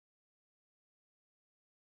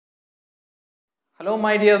Hello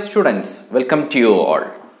my dear students, welcome to you all.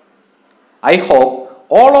 I hope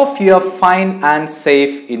all of you are fine and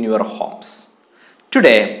safe in your homes.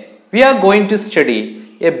 Today we are going to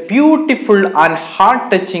study a beautiful and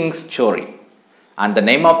heart-touching story, and the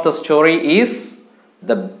name of the story is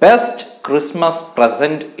The Best Christmas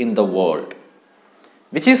Present in the World,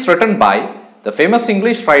 which is written by the famous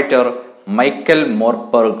English writer Michael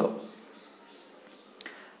Morpurgo.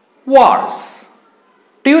 Wars.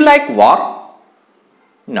 Do you like war?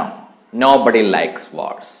 No, nobody likes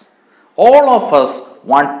wars. All of us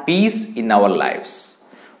want peace in our lives.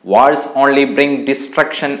 Wars only bring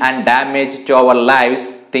destruction and damage to our lives,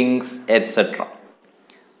 things, etc.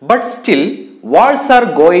 But still, wars are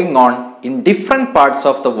going on in different parts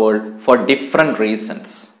of the world for different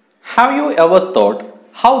reasons. Have you ever thought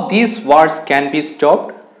how these wars can be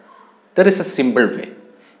stopped? There is a simple way.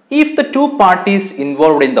 If the two parties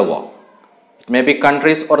involved in the war, it may be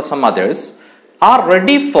countries or some others, are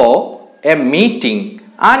ready for a meeting,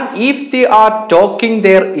 and if they are talking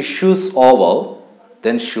their issues over,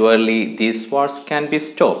 then surely these wars can be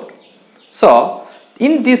stopped. So,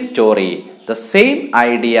 in this story, the same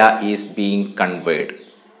idea is being conveyed.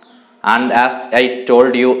 And as I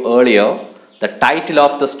told you earlier, the title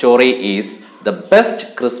of the story is The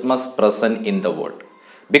Best Christmas Present in the World,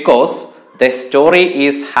 because the story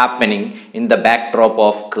is happening in the backdrop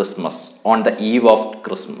of Christmas, on the eve of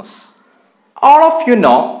Christmas. All of you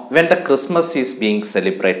know when the Christmas is being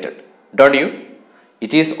celebrated, don't you?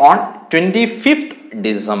 It is on 25th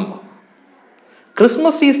December.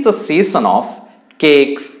 Christmas is the season of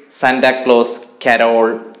cakes, Santa Claus,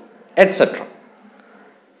 carol, etc.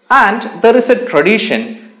 And there is a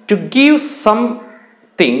tradition to give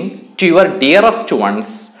something to your dearest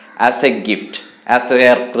ones as a gift, as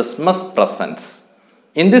their Christmas presents.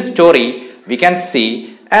 In this story, we can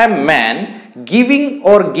see a man giving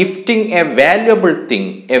or gifting a valuable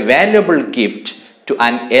thing, a valuable gift to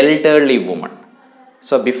an elderly woman.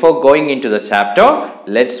 So before going into the chapter,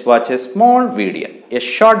 let's watch a small video, a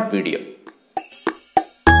short video.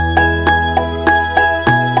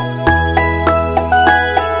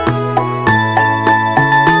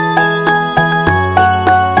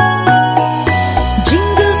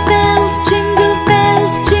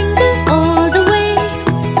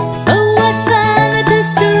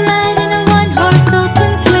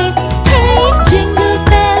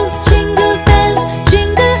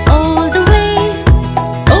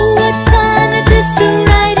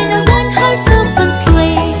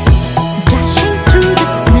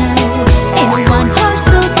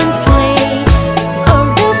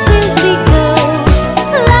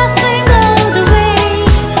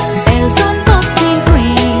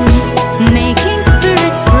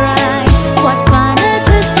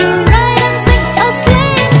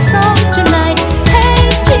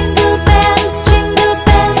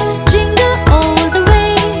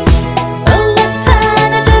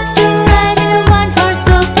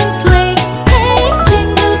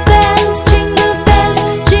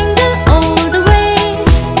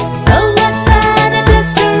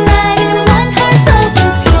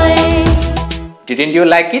 Didn't you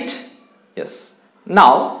like it? Yes.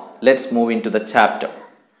 Now, let's move into the chapter.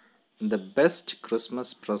 The best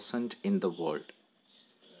Christmas present in the world.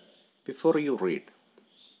 Before you read,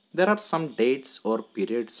 there are some dates or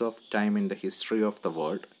periods of time in the history of the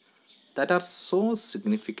world that are so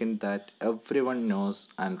significant that everyone knows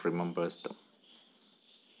and remembers them.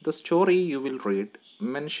 The story you will read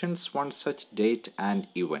mentions one such date and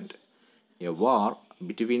event, a war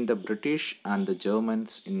between the British and the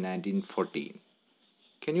Germans in 1914.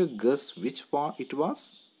 Can you guess which war it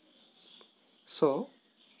was? So,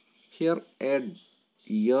 here a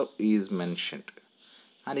year is mentioned,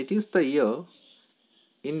 and it is the year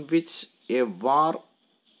in which a war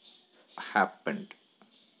happened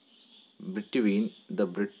between the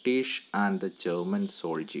British and the German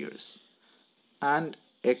soldiers. And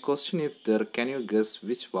a question is there, can you guess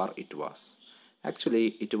which war it was? Actually,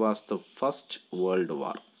 it was the First World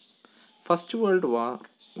War. First World War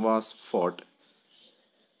was fought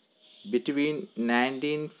between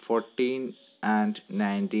 1914 and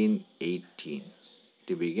 1918.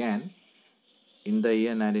 It began in the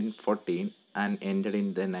year 1914 and ended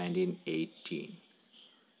in the 1918.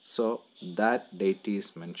 So that date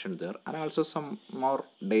is mentioned there, and also some more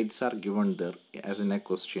dates are given there as in a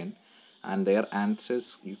question, and their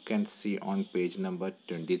answers you can see on page number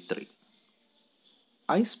 23.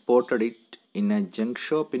 I spotted it in a junk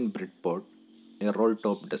shop in Bridport, a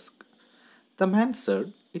roll-top desk. The man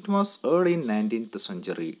said it was early 19th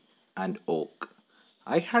century and oak.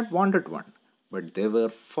 I had wanted one, but they were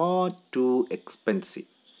far too expensive.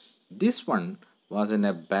 This one was in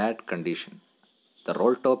a bad condition. the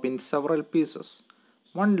roll top in several pieces.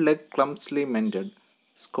 One leg clumsily mended,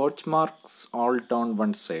 scorch marks all down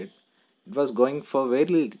one side. It was going for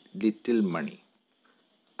very little money.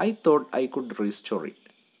 I thought I could restore it.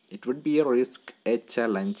 It would be a risk, a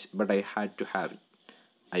challenge, but I had to have it.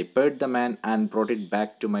 I paid the man and brought it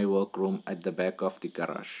back to my workroom at the back of the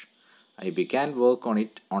garage. I began work on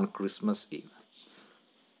it on Christmas Eve.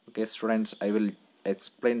 Okay, students, I will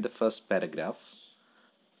explain the first paragraph.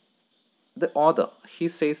 The author, he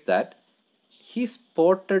says that he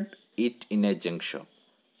spotted it in a junk shop.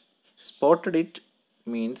 Spotted it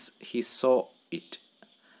means he saw it.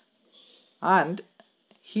 And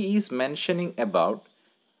he is mentioning about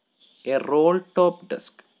a roll top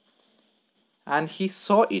desk. And he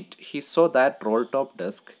saw that roll top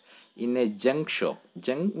desk in a junk shop.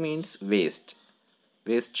 Junk means waste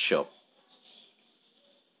shop.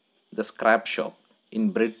 The scrap shop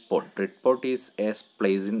in Bridport. Bridport is a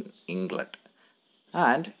place in England.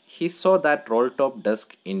 And he saw that roll top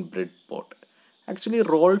desk in Bridport. Actually,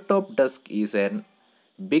 roll top desk is a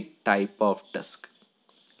big type of desk,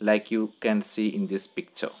 like you can see in this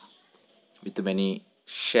picture, with many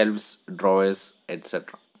shelves, drawers,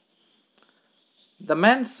 etc. The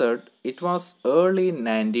man said it was early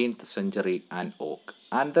 19th century and oak,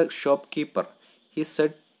 and the shopkeeper, he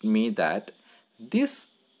said me that this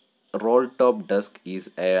roll top desk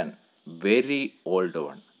is a very old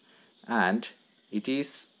one, and it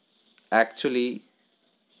is actually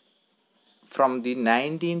from the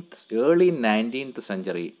early 19th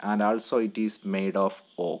century, and also it is made of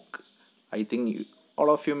oak. I think all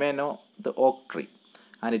of you may know the oak tree,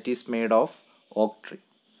 and it is made of oak tree.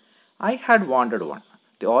 I had wanted one.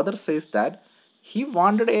 The author says that he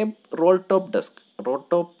wanted a roll top desk. Roll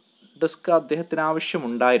top desk അദ്ദേഹത്തിന്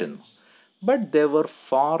ആവശ്യമുണ്ടായിരുന്നു. But they were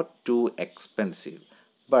far too expensive.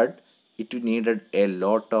 But it needed a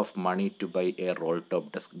lot of money to buy a roll top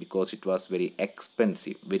desk because it was very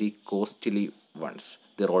expensive, very costly ones,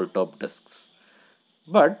 the roll top desks.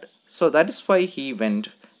 But so that is why he went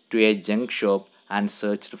to a junk shop and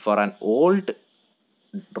searched for an old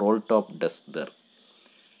roll top desk there.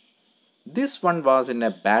 This one was in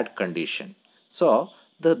a bad condition. So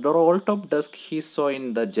the roll top desk he saw in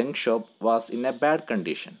the junk shop was in a bad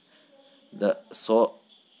condition. The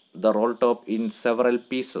roll top in several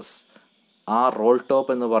pieces. ആ role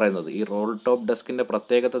top എന്ന് പറയുന്നത്, ഈ role top ഡെസ്കിൻ്റെ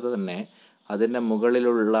പ്രത്യേകത തന്നെ അതിൻ്റെ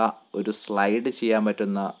മുകളിലുള്ള ഒരു slide ചെയ്യാൻ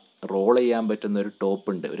പറ്റുന്ന, റോൾ ചെയ്യാൻ പറ്റുന്ന ഒരു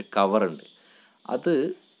ടോപ്പുണ്ട്, ഒരു കവറുണ്ട്. അത്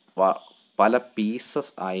പല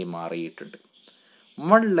പീസസ് ആയി മാറിയിട്ടുണ്ട്.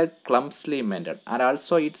 One leg clumsily mended, and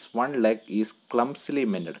also its one leg is clumsily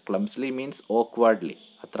mended. Clumsily means awkwardly.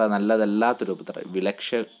 അത്ര നല്ലതല്ലാത്ത രൂപത്തിൽ,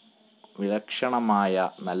 വിലക്ഷണമായ,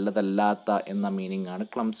 നല്ലതല്ലാത്ത എന്ന മീനിങ് ആണ്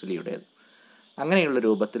ക്ലംസിലിയുടേത്. അങ്ങനെയുള്ള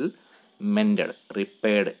രൂപത്തിൽ മെൻഡഡ്,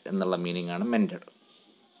 റിപ്പയർഡ് എന്നുള്ള മീനിങ് ആണ് മെൻഡഡ്.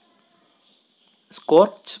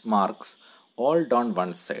 Scorch marks all down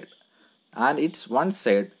one side, and its one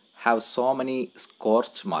side have so many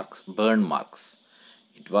scorch marks, burn marks.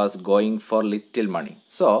 It was going for little money,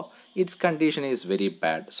 so its condition is very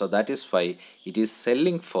bad, so that is why it is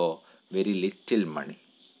selling for very little money.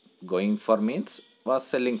 Going for means was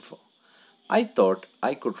selling for. I thought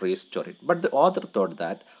I could restore it, but the author thought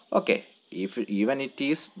that okay, if even it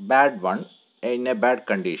is bad one, in a bad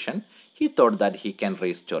condition, he thought that he can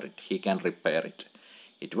restore it, he can repair it.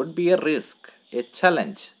 It would be a risk, a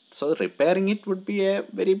challenge, so repairing it would be a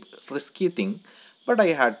very risky thing, but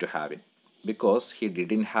I had to have it because he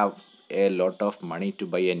didn't have a lot of money to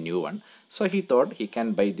buy a new one, so he thought he can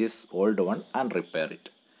buy this old one and repair it.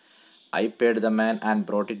 I paid the man and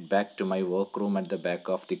brought it back to my workroom at the back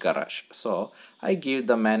of the garage. So I give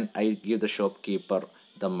the shopkeeper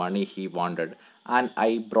the money he wanted, and I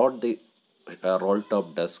brought the roll top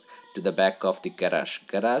desk to the back of the garage.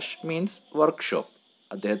 Garage means workshop.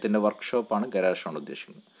 അദ്ദേഹത്തിൻ്റെ വർക്ക്ഷോപ്പാണ് ഗരാഷ് കൊണ്ട്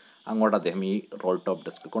ഉദ്ദേശിക്കുന്നത്. അങ്ങോട്ട് അദ്ദേഹം ഈ role top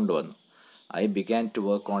desk കൊണ്ടുവന്നു. I began to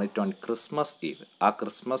work on it on Christmas Eve. ആ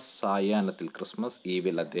Christmas സായാഹ്നത്തിൽ, Christmas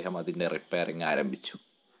evil അദ്ദേഹം അതിൻ്റെ റിപ്പയറിംഗ് ആരംഭിച്ചു.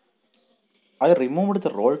 I removed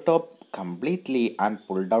the roll top completely and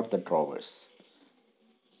pulled out the drawers.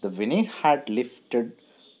 The veneer had lifted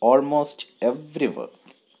almost everywhere.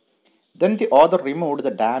 Then the author removed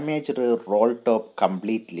the damaged roll top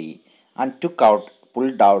completely and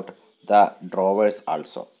pulled out the drawers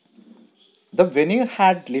also. The veneer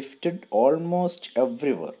had lifted almost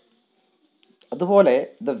everywhere. അതുപോലെ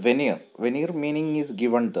the veneer meaning is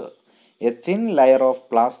given there. A thin layer of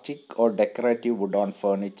plastic or decorative wood on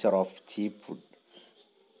furniture of cheap wood.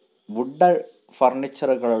 Would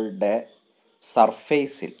ഫർണിച്ചറുകളുടെ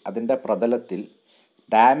സർഫേസിൽ, അതിൻ്റെ പ്രതലത്തിൽ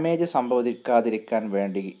damage സംഭവിക്കാതിരിക്കാൻ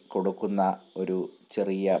വേണ്ടി കൊടുക്കുന്ന ഒരു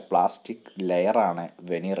ചെറിയ plastic ലെയറാണ്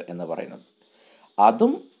veneer എന്ന് പറയുന്നത്.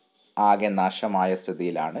 അതും ആകെ നാശമായ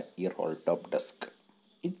സ്ഥിതിയിലാണ് ഈ role top desk.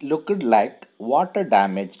 It looked like water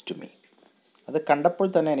damage to me. അത് കണ്ടപ്പോൾ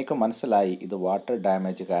തന്നെ എനിക്ക് മനസ്സിലായി ഇത് വാട്ടർ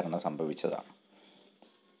ഡാമേജ് കാരണം സംഭവിച്ചതാണ്.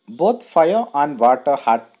 Both fire and water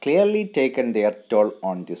had clearly taken their toll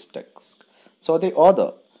on this text. So the author,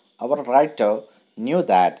 our writer, knew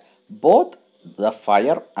that both the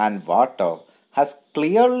fire and water has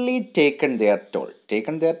clearly taken their toll.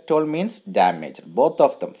 Taken their toll means damaged. Both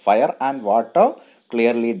of them, fire and water,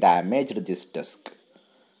 clearly damaged this desk.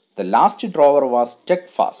 The last drawer was stuck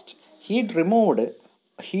fast. He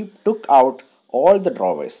took out all the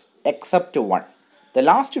drawers except one. The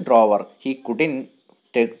last drawer he couldn't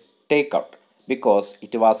take out because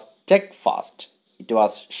it was stuck fast. It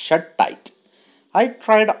was shut tight. I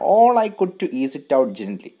tried all I could to ease it out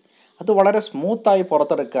gently. അത് വളരെ സ്മൂത്തായി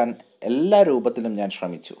പുറത്തെടുക്കാൻ എല്ലാ രൂപത്തിലും ഞാൻ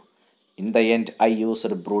ശ്രമിച്ചു. In the end, I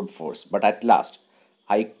used brute force, but at last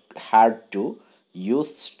I had to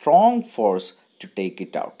use strong force to take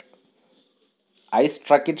it out. I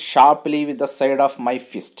struck it sharply with the side of my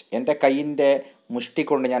fist. എൻ്റെ കൈയിൻ്റെ മുഷ്ടി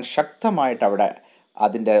കൊണ്ട് ഞാൻ ശക്തമായിട്ട് അവിടെ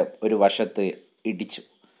അതിൻ്റെ ഒരു വശത്ത് ഇടിച്ചു.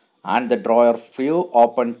 And the drawer flew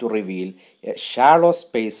open to reveal a shallow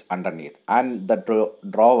space underneath. And the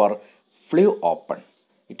drawer flew open.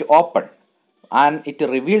 It opened and it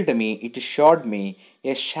revealed me, it showed me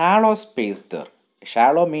a shallow space there.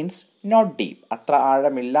 Shallow means not deep. അത്ര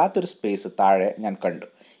ആഴമില്ലാത്തൊരു space താഴെ ഞാൻ കണ്ടു.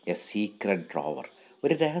 A secret drawer.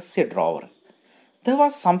 ഒരു രഹസ്യ drawer. There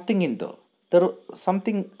was something in there. There was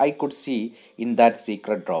something I could see in that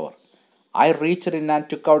secret drawer. I reached in and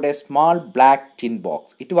took out a small black tin box.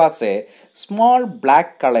 It was a small black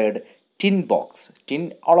colored tin box. Tin,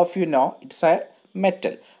 all of you know, it's a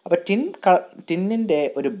metal. അപ്പോൾ ടിന്നിൻ്റെ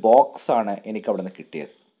ഒരു ബോക്സാണ് എനിക്ക് അവിടെ നിന്ന്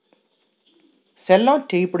കിട്ടിയത്. Cello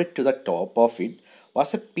taped to the top of it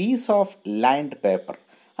was a piece of lined paper.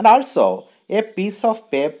 And also a piece of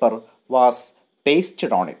paper was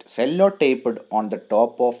pasted on it. Cello taped on the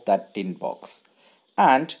top of that tin box.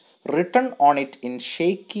 And written on it in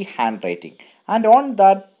shaky handwriting. And on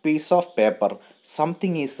that piece of paper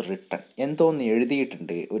something is written. എന്തോന്ന്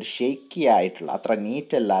എഴുതിയിട്ടുണ്ട്. ഒരു shaky ആയിട്ടുള്ള അത്ര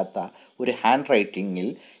NEET അല്ലാത്ത ഒരു hand റൈറ്റിങ്ങിൽ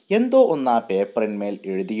എന്തോ ഒന്ന് ആ പേപ്പറിന്മേൽ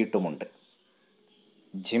എഴുതിയിട്ടുമുണ്ട്.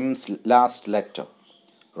 Jim's last letter,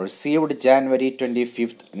 received January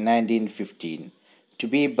 25th, 1915, to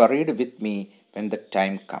be buried with me when the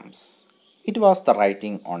time comes. It was the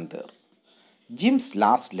writing on there. Jim's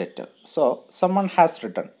last letter. So someone has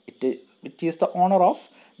written. It is the owner of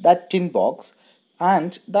that tin box,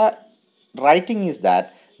 and the writing is that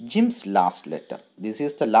Jim's last letter. This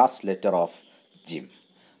is the last letter of Jim.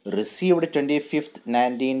 Received 25th,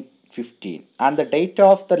 1915, and the date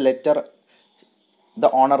of the letter the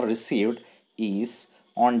owner received is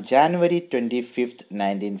on January 25th,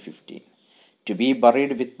 1915. To be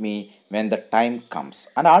buried with me when the time comes.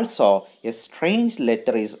 And also a strange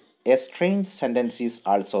sentence is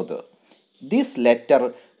also there. This letter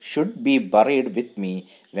should be buried with me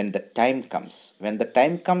when the time comes. When the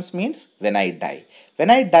time comes means when I die.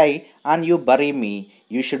 When I die and you bury me,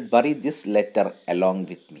 you should bury this letter along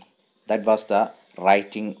with me. That was the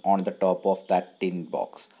writing on the top of that tin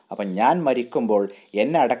box. അപ്പം ഞാൻ മരിക്കുമ്പോൾ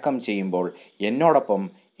എന്നെ അടക്കം ചെയ്യുമ്പോൾ എന്നോടൊപ്പം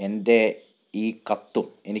എൻ്റെ ഈ കത്തും,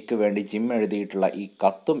 എനിക്ക് വേണ്ടി ജിം എഴുതിയിട്ടുള്ള ഈ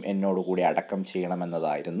കത്തും എന്നോടുകൂടി അടക്കം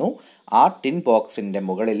ചെയ്യണമെന്നതായിരുന്നു ആ ടിൻ ബോക്സിൻ്റെ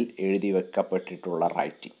മുകളിൽ എഴുതി വെക്കപ്പെട്ടിട്ടുള്ള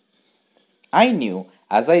writing. I knew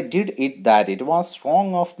as I did it that it was wrong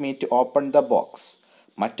of me to open the box.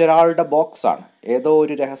 മറ്റൊരാളുടെ ബോക്സാണ്, ഏതോ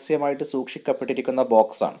ഒരു രഹസ്യമായിട്ട് സൂക്ഷിക്കപ്പെട്ടിരിക്കുന്ന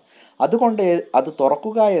ബോക്സാണ്. അതുകൊണ്ട് അത്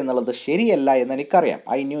തുറക്കുക എന്നുള്ളത് ശരിയല്ല എന്ന് എനിക്കറിയാം.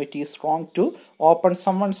 I knew it is wrong to open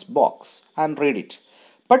someone's box and read it.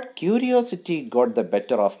 But curiosity got the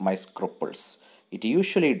better of my scruples. It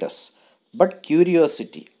usually does. But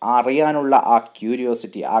curiosity, അറിയാനുള്ള ആ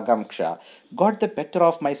ക്യൂരിയോസിറ്റി, ആകാംക്ഷ, got the better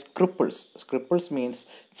of my scruples. Scruples means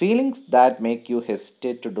feelings that make you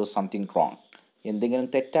hesitate to do something wrong. എന്തെങ്കിലും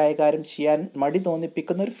തെറ്റായ കാര്യം ചെയ്യാൻ മടി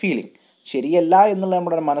തോന്നിപ്പിക്കുന്ന ഒരു ഫീലിംഗ്. ശരിയല്ല എന്നുള്ള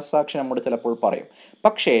നമ്മുടെ മനസ്സാക്ഷി നമ്മോട് ചിലപ്പോൾ പറയും.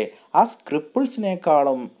 പക്ഷേ ആ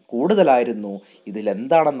സ്ക്രിപ്പിൾസിനേക്കാളും കൂടുതലായിരുന്നു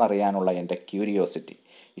ഇതിലെന്താണെന്നറിയാനുള്ള എൻ്റെ ക്യൂരിയോസിറ്റി.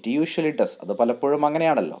 It usually does. അത് പലപ്പോഴും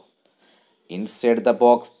അങ്ങനെയാണല്ലോ. Inside the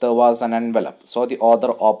box there was an envelope. So the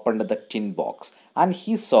author opened the tin box and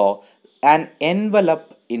he saw an envelope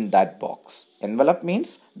in that box. Envelope means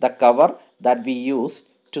the cover that we use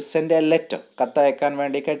to send a letter. കത്തയക്കാൻ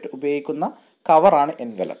വേണ്ടിയിട്ട് ഉപയോഗിക്കുന്ന കവറാണ്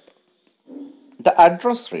envelope. The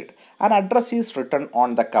address read. An address is written on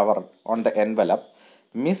the cover, on the envelope.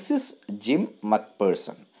 Mrs. Jim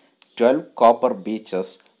McPherson, 12 Copper Beeches,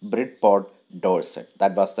 Bridport, Dorset.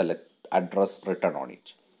 That was the address written on it.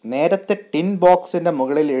 നേരത്തെ tin ബോക്സിൻ്റെ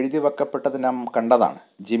മുകളിൽ എഴുതി വെക്കപ്പെട്ടത് നാം കണ്ടതാണ്,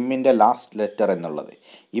 ജിമ്മിൻ്റെ last letter എന്നുള്ളത്.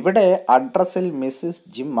 ഇവിടെ അഡ്രസ്സിൽ Mrs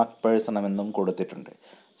gym മക്പേഴ്സൺ എന്നും കൊടുത്തിട്ടുണ്ട്.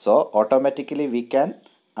 So automatically we can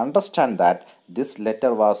understand that this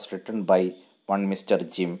letter was written by one mister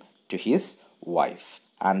gym to his wife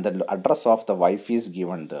and the address of the wife is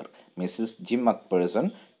given there. Mrs. Jim McPherson,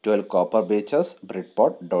 12 Copper Beeches,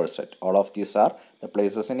 Bridport, Dorset. All of these are the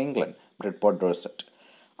places in England, Bridport, Dorset.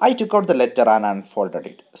 I took out the letter and unfolded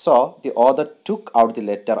it. So the author took out the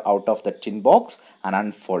letter out of the tin box and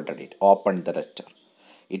unfolded it, opened the letter.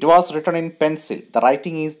 It was written in pencil. The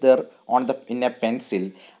writing is there in a pencil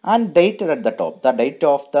and dated at the top. The date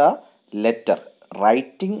of the letter,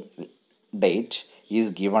 writing date is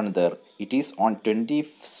given there. It is on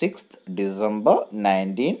 26th December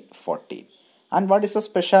 1914. And what is the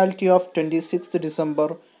specialty of 26th December?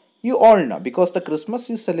 You all know, because the Christmas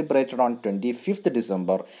is celebrated on 25th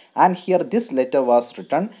December, and here this letter was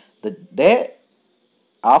written the day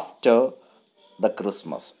after the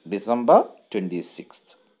Christmas, December 26th.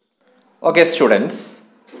 Okay students,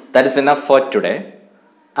 that is enough for today,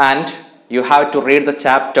 and you have to read the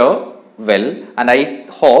chapter well, and I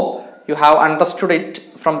hope you have understood it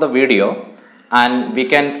from the video, and we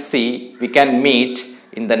can meet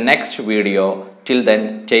in the next video. Till then,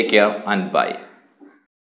 take care and bye.